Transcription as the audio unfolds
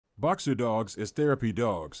Boxer dogs as therapy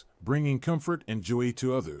dogs, bringing comfort and joy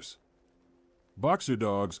to others. Boxer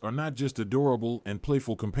dogs are not just adorable and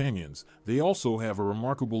playful companions, they also have a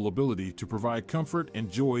remarkable ability to provide comfort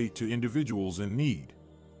and joy to individuals in need.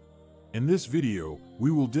 In this video,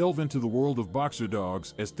 we will delve into the world of boxer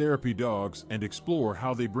dogs as therapy dogs and explore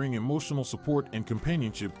how they bring emotional support and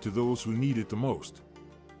companionship to those who need it the most.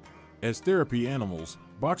 As therapy animals,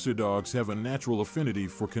 boxer dogs have a natural affinity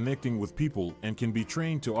for connecting with people and can be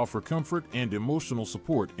trained to offer comfort and emotional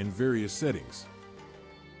support in various settings.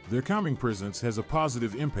 Their calming presence has a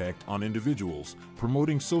positive impact on individuals,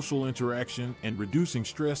 promoting social interaction and reducing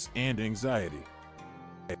stress and anxiety.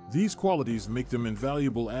 These qualities make them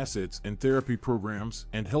invaluable assets in therapy programs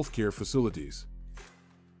and healthcare facilities.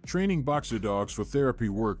 Training boxer dogs for therapy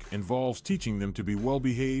work involves teaching them to be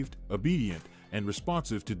well-behaved, obedient, and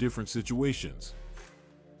responsive to different situations.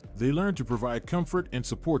 They learn to provide comfort and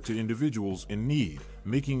support to individuals in need,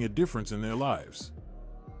 making a difference in their lives.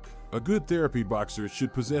 A good therapy boxer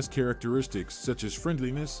should possess characteristics such as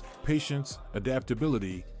friendliness, patience,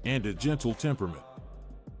 adaptability, and a gentle temperament.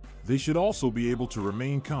 They should also be able to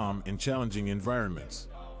remain calm in challenging environments.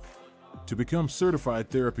 To become certified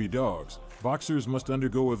therapy dogs, boxers must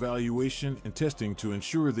undergo evaluation and testing to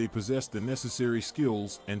ensure they possess the necessary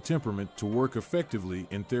skills and temperament to work effectively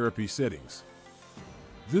in therapy settings.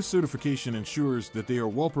 This certification ensures that they are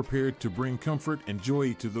well prepared to bring comfort and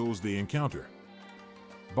joy to those they encounter.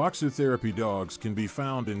 Boxer therapy dogs can be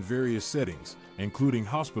found in various settings, including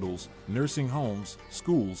hospitals, nursing homes,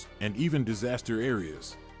 schools, and even disaster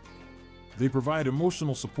areas. They provide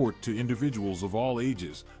emotional support to individuals of all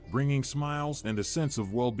ages, bringing smiles and a sense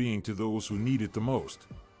of well-being to those who need it the most.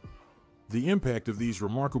 The impact of these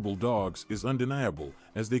remarkable dogs is undeniable,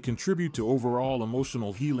 as they contribute to overall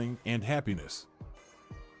emotional healing and happiness.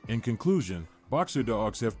 In conclusion, boxer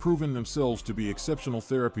dogs have proven themselves to be exceptional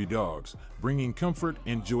therapy dogs, bringing comfort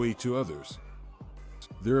and joy to others.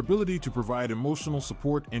 Their ability to provide emotional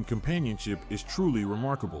support and companionship is truly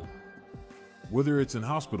remarkable. Whether it's in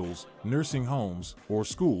hospitals, nursing homes, or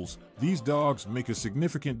schools, these dogs make a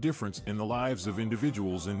significant difference in the lives of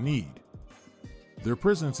individuals in need. Their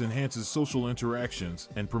presence enhances social interactions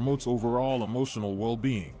and promotes overall emotional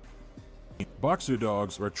well-being. Boxer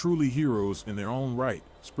dogs are truly heroes in their own right,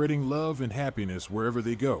 spreading love and happiness wherever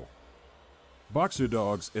they go. Boxer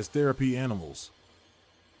dogs as therapy animals.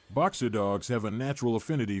 Boxer dogs have a natural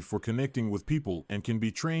affinity for connecting with people and can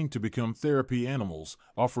be trained to become therapy animals,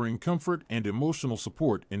 offering comfort and emotional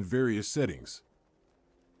support in various settings.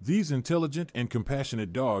 These intelligent and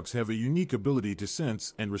compassionate dogs have a unique ability to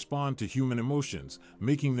sense and respond to human emotions,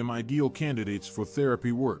 making them ideal candidates for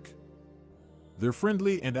therapy work. Their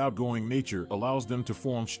friendly and outgoing nature allows them to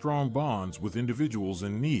form strong bonds with individuals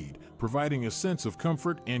in need, providing a sense of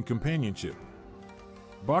comfort and companionship.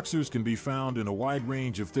 Boxers can be found in a wide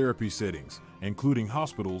range of therapy settings, including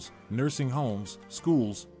hospitals, nursing homes,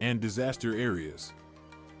 schools, and disaster areas.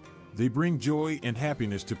 They bring joy and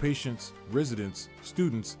happiness to patients, residents,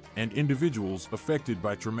 students, and individuals affected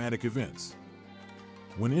by traumatic events.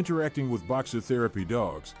 When interacting with boxer therapy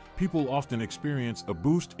dogs, people often experience a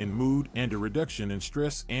boost in mood and a reduction in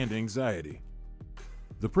stress and anxiety.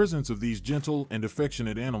 The presence of these gentle and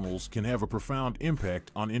affectionate animals can have a profound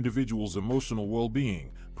impact on individuals' emotional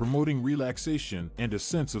well-being, promoting relaxation and a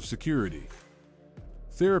sense of security.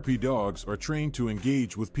 Therapy dogs are trained to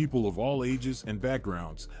engage with people of all ages and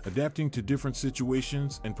backgrounds, adapting to different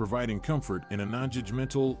situations and providing comfort in a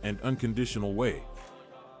non-judgmental and unconditional way.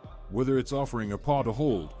 Whether it's offering a paw to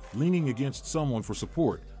hold, leaning against someone for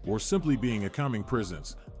support, or simply being a calming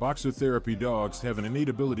presence, boxer therapy dogs have an innate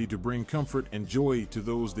ability to bring comfort and joy to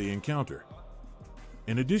those they encounter.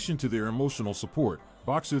 In addition to their emotional support,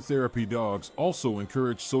 boxer therapy dogs also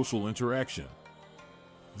encourage social interaction.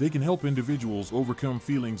 They can help individuals overcome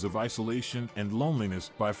feelings of isolation and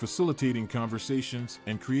loneliness by facilitating conversations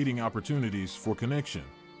and creating opportunities for connection.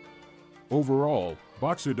 Overall,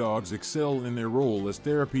 boxer dogs excel in their role as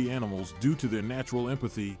therapy animals due to their natural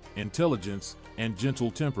empathy, intelligence, and gentle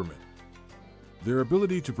temperament. Their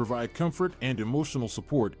ability to provide comfort and emotional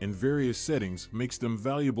support in various settings makes them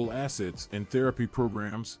valuable assets in therapy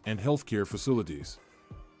programs and healthcare facilities.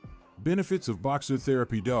 Benefits of boxer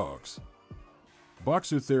therapy dogs.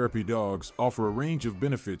 Boxer therapy dogs offer a range of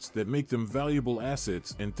benefits that make them valuable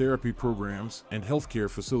assets in therapy programs and healthcare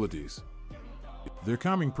facilities. Their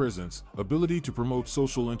calming presence, ability to promote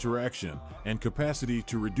social interaction, and capacity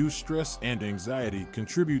to reduce stress and anxiety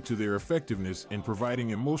contribute to their effectiveness in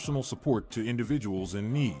providing emotional support to individuals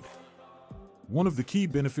in need. One of the key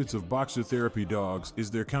benefits of boxer therapy dogs is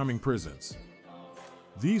their calming presence.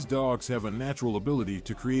 These dogs have a natural ability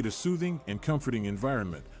to create a soothing and comforting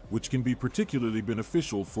environment, which can be particularly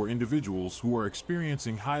beneficial for individuals who are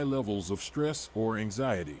experiencing high levels of stress or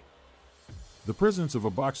anxiety. The presence of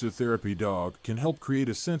a boxer therapy dog can help create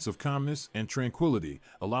a sense of calmness and tranquility,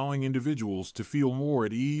 allowing individuals to feel more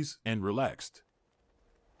at ease and relaxed.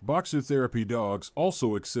 Boxer therapy dogs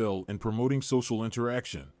also excel in promoting social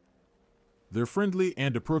interaction. Their friendly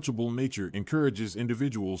and approachable nature encourages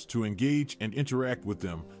individuals to engage and interact with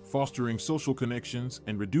them, fostering social connections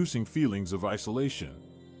and reducing feelings of isolation.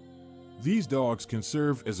 These dogs can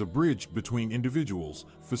serve as a bridge between individuals,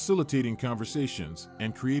 facilitating conversations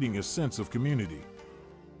and creating a sense of community.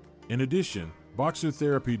 In addition, boxer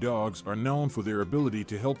therapy dogs are known for their ability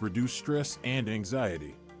to help reduce stress and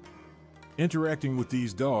anxiety. Interacting with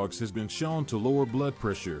these dogs has been shown to lower blood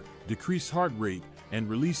pressure, decrease heart rate, and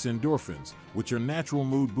release endorphins, which are natural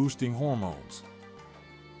mood-boosting hormones.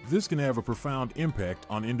 This can have a profound impact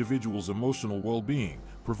on individuals' emotional well-being,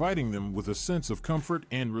 providing them with a sense of comfort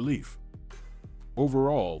and relief.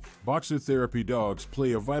 Overall, boxer therapy dogs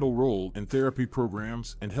play a vital role in therapy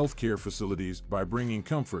programs and healthcare facilities by bringing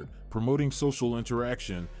comfort, promoting social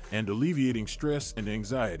interaction, and alleviating stress and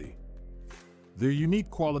anxiety. Their unique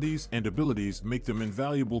qualities and abilities make them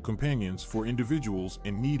invaluable companions for individuals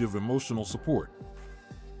in need of emotional support.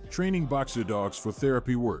 Training boxer dogs for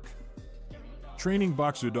therapy work. Training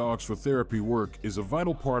boxer dogs for therapy work is a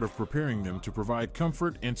vital part of preparing them to provide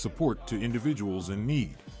comfort and support to individuals in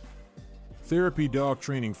need. Therapy dog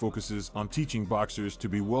training focuses on teaching boxers to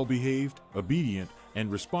be well-behaved, obedient,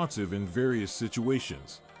 and responsive in various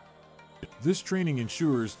situations. This training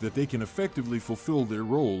ensures that they can effectively fulfill their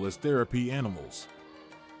role as therapy animals.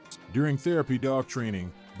 During therapy dog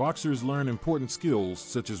training, boxers learn important skills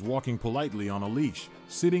such as walking politely on a leash,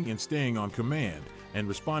 sitting and staying on command, and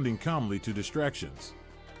responding calmly to distractions.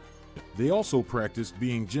 They also practice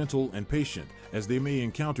being gentle and patient, as they may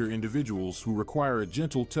encounter individuals who require a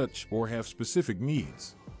gentle touch or have specific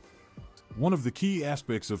needs. One of the key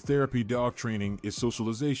aspects of therapy dog training is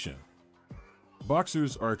socialization.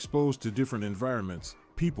 Boxers are exposed to different environments,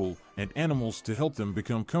 people, and animals to help them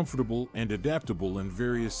become comfortable and adaptable in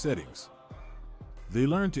various settings. They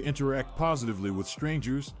learn to interact positively with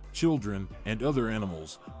strangers, children, and other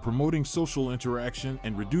animals, promoting social interaction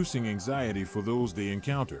and reducing anxiety for those they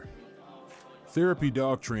encounter. Therapy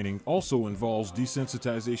dog training also involves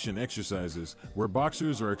desensitization exercises, where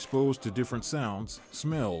boxers are exposed to different sounds,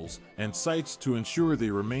 smells, and sights to ensure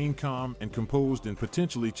they remain calm and composed in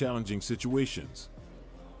potentially challenging situations.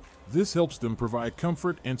 This helps them provide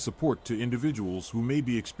comfort and support to individuals who may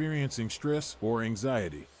be experiencing stress or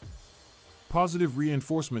anxiety. Positive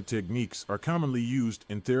reinforcement techniques are commonly used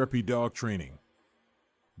in therapy dog training.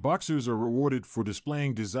 Boxers are rewarded for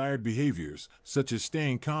displaying desired behaviors, such as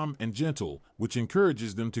staying calm and gentle, which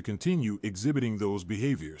encourages them to continue exhibiting those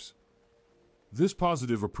behaviors. This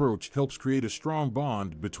positive approach helps create a strong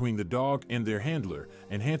bond between the dog and their handler,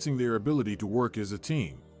 enhancing their ability to work as a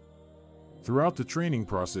team. Throughout the training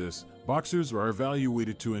process, boxers are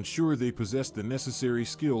evaluated to ensure they possess the necessary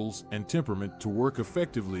skills and temperament to work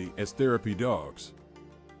effectively as therapy dogs.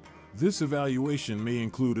 This evaluation may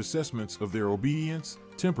include assessments of their obedience,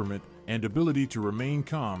 temperament, and ability to remain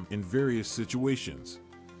calm in various situations.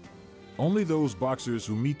 Only those boxers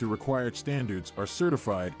who meet the required standards are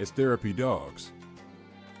certified as therapy dogs.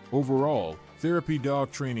 Overall, therapy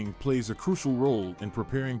dog training plays a crucial role in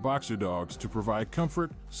preparing boxer dogs to provide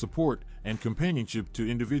comfort, support, and companionship to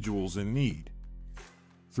individuals in need.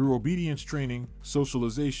 Through obedience training,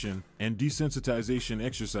 socialization, and desensitization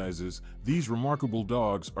exercises, these remarkable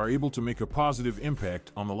dogs are able to make a positive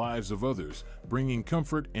impact on the lives of others, bringing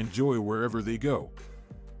comfort and joy wherever they go.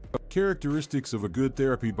 Characteristics of a good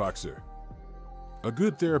therapy boxer. A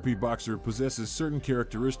good therapy boxer possesses certain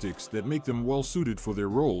characteristics that make them well-suited for their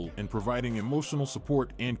role in providing emotional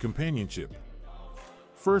support and companionship.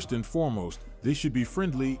 First and foremost, they should be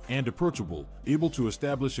friendly and approachable, able to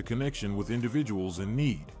establish a connection with individuals in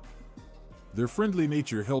need. Their friendly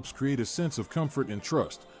nature helps create a sense of comfort and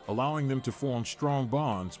trust, allowing them to form strong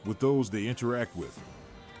bonds with those they interact with.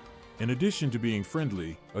 In addition to being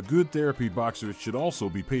friendly, a good therapy boxer should also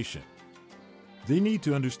be patient. They need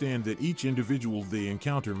to understand that each individual they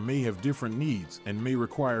encounter may have different needs and may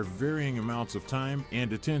require varying amounts of time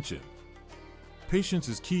and attention. Patience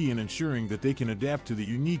is key in ensuring that they can adapt to the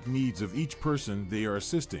unique needs of each person they are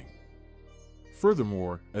assisting.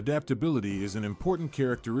 Furthermore, adaptability is an important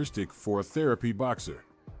characteristic for a therapy boxer.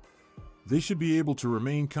 They should be able to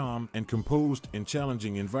remain calm and composed in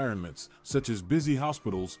challenging environments, such as busy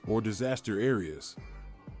hospitals or disaster areas.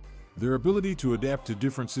 Their ability to adapt to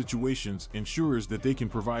different situations ensures that they can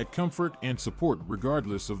provide comfort and support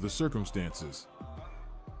regardless of the circumstances.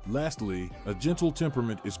 Lastly, a gentle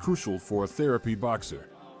temperament is crucial for a therapy boxer.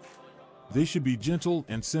 They should be gentle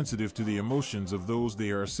and sensitive to the emotions of those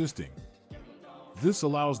they are assisting. This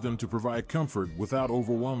allows them to provide comfort without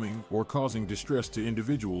overwhelming or causing distress to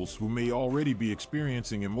individuals who may already be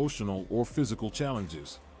experiencing emotional or physical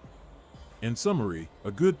challenges. In summary,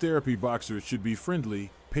 a good therapy boxer should be friendly,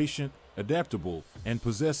 patient, adaptable, and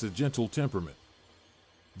possess a gentle temperament.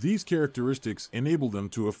 These characteristics enable them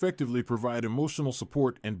to effectively provide emotional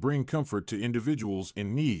support and bring comfort to individuals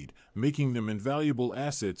in need, making them invaluable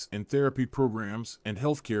assets in therapy programs and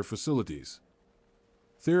healthcare facilities.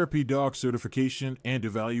 Therapy dog certification and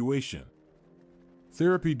evaluation.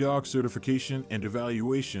 Therapy dog certification and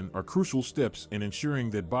evaluation are crucial steps in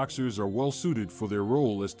ensuring that boxers are well suited for their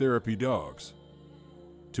role as therapy dogs.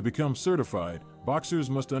 To become certified, boxers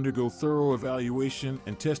must undergo thorough evaluation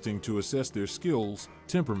and testing to assess their skills,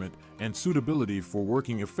 temperament, and suitability for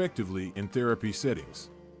working effectively in therapy settings.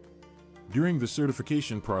 During the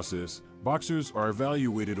certification process, boxers are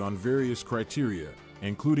evaluated on various criteria,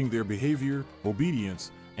 including their behavior,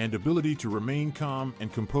 obedience, and ability to remain calm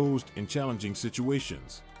and composed in challenging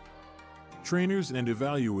situations. Trainers and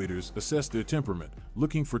evaluators assess their temperament,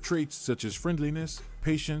 looking for traits such as friendliness,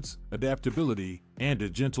 patience, adaptability, and a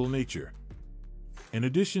gentle nature. In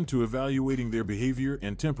addition to evaluating their behavior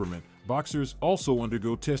and temperament, boxers also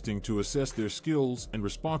undergo testing to assess their skills and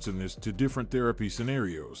responsiveness to different therapy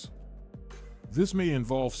scenarios. This may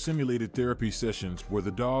involve simulated therapy sessions where the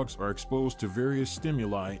dogs are exposed to various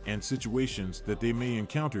stimuli and situations that they may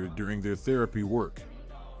encounter during their therapy work.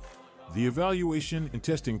 The evaluation and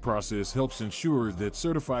testing process helps ensure that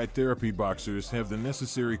certified therapy boxers have the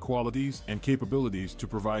necessary qualities and capabilities to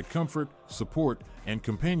provide comfort, support, and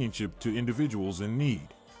companionship to individuals in need.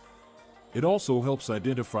 It also helps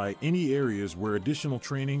identify any areas where additional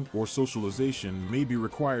training or socialization may be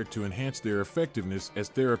required to enhance their effectiveness as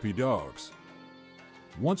therapy dogs.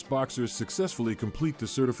 Once boxers successfully complete the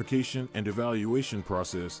certification and evaluation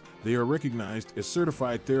process, they are recognized as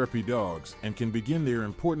certified therapy dogs and can begin their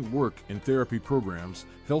important work in therapy programs,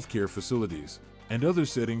 healthcare facilities, and other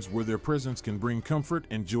settings where their presence can bring comfort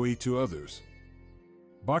and joy to others.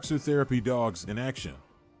 Boxer therapy dogs in action.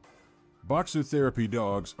 Boxer therapy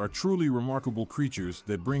dogs are truly remarkable creatures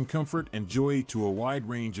that bring comfort and joy to a wide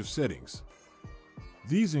range of settings.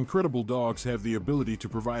 These incredible dogs have the ability to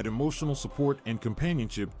provide emotional support and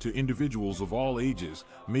companionship to individuals of all ages,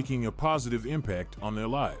 making a positive impact on their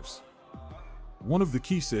lives. One of the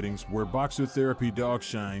key settings where boxer therapy dogs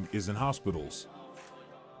shine is in hospitals.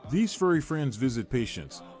 These furry friends visit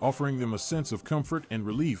patients, offering them a sense of comfort and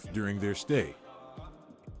relief during their stay.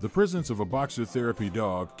 The presence of a boxer therapy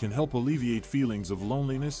dog can help alleviate feelings of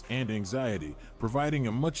loneliness and anxiety, providing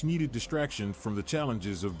a much-needed distraction from the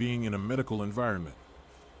challenges of being in a medical environment.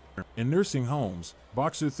 In nursing homes,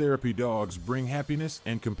 boxer therapy dogs bring happiness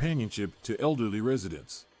and companionship to elderly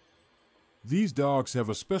residents. These dogs have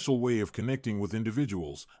a special way of connecting with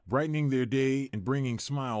individuals, brightening their day and bringing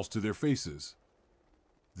smiles to their faces.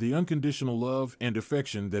 The unconditional love and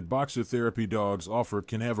affection that boxer therapy dogs offer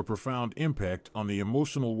can have a profound impact on the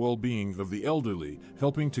emotional well-being of the elderly,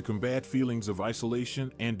 helping to combat feelings of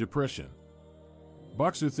isolation and depression.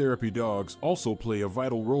 Boxer therapy dogs also play a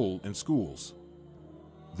vital role in schools.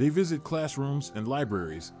 They visit classrooms and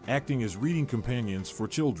libraries, acting as reading companions for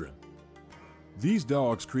children. These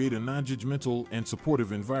dogs create a non-judgmental and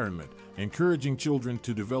supportive environment, encouraging children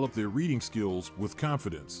to develop their reading skills with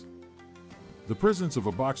confidence. The presence of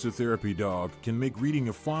a boxer therapy dog can make reading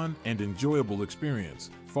a fun and enjoyable experience,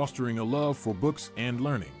 fostering a love for books and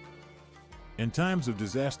learning. In times of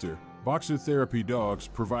disaster, boxer therapy dogs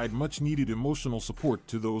provide much-needed emotional support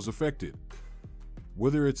to those affected.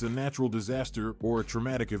 Whether it's a natural disaster or a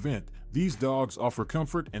traumatic event, these dogs offer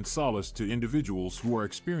comfort and solace to individuals who are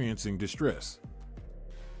experiencing distress.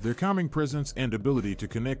 Their calming presence and ability to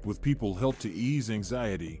connect with people help to ease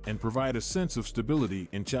anxiety and provide a sense of stability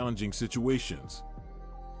in challenging situations.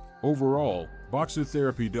 Overall, boxer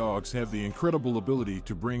therapy dogs have the incredible ability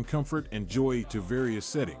to bring comfort and joy to various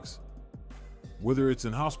settings. Whether it's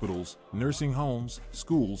in hospitals, nursing homes,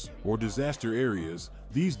 schools, or disaster areas,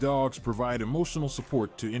 these dogs provide emotional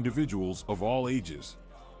support to individuals of all ages.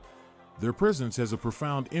 Their presence has a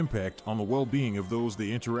profound impact on the well-being of those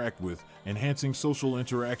they interact with, enhancing social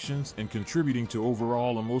interactions and contributing to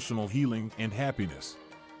overall emotional healing and happiness.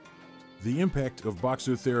 The impact of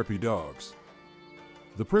boxer therapy dogs.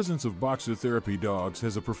 The presence of boxer therapy dogs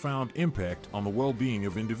has a profound impact on the well-being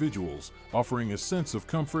of individuals, offering a sense of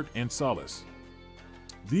comfort and solace.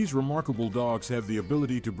 These remarkable dogs have the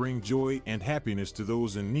ability to bring joy and happiness to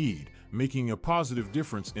those in need, making a positive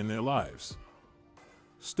difference in their lives.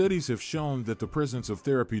 Studies have shown that the presence of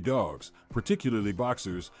therapy dogs, particularly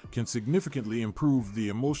boxers, can significantly improve the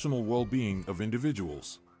emotional well-being of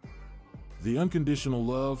individuals. The unconditional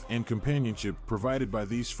love and companionship provided by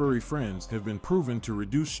these furry friends have been proven to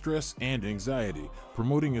reduce stress and anxiety,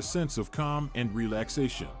 promoting a sense of calm and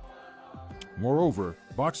relaxation. Moreover,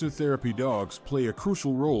 boxer therapy dogs play a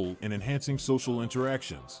crucial role in enhancing social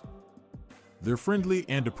interactions. Their friendly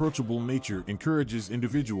and approachable nature encourages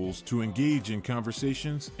individuals to engage in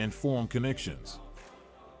conversations and form connections.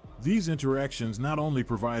 These interactions not only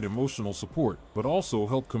provide emotional support, but also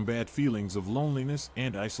help combat feelings of loneliness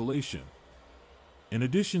and isolation. In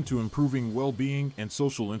addition to improving well-being and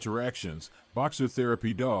social interactions, boxer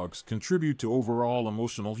therapy dogs contribute to overall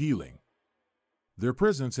emotional healing. Their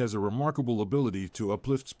presence has a remarkable ability to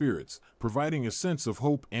uplift spirits, providing a sense of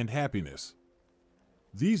hope and happiness.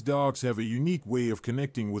 These dogs have a unique way of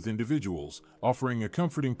connecting with individuals, offering a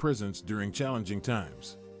comforting presence during challenging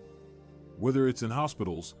times. Whether it's in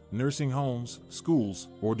hospitals, nursing homes, schools,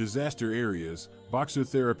 or disaster areas, boxer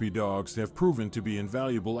therapy dogs have proven to be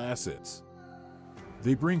invaluable assets.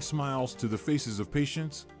 They bring smiles to the faces of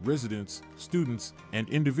patients, residents, students, and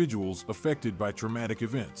individuals affected by traumatic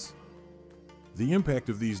events. The impact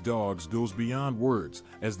of these dogs goes beyond words,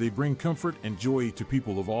 as they bring comfort and joy to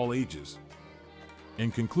people of all ages. In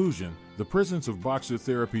conclusion, the presence of boxer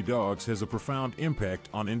therapy dogs has a profound impact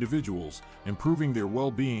on individuals, improving their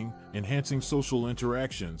well-being, enhancing social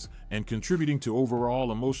interactions, and contributing to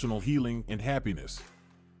overall emotional healing and happiness.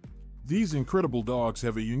 These incredible dogs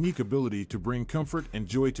have a unique ability to bring comfort and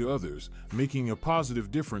joy to others, making a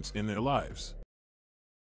positive difference in their lives.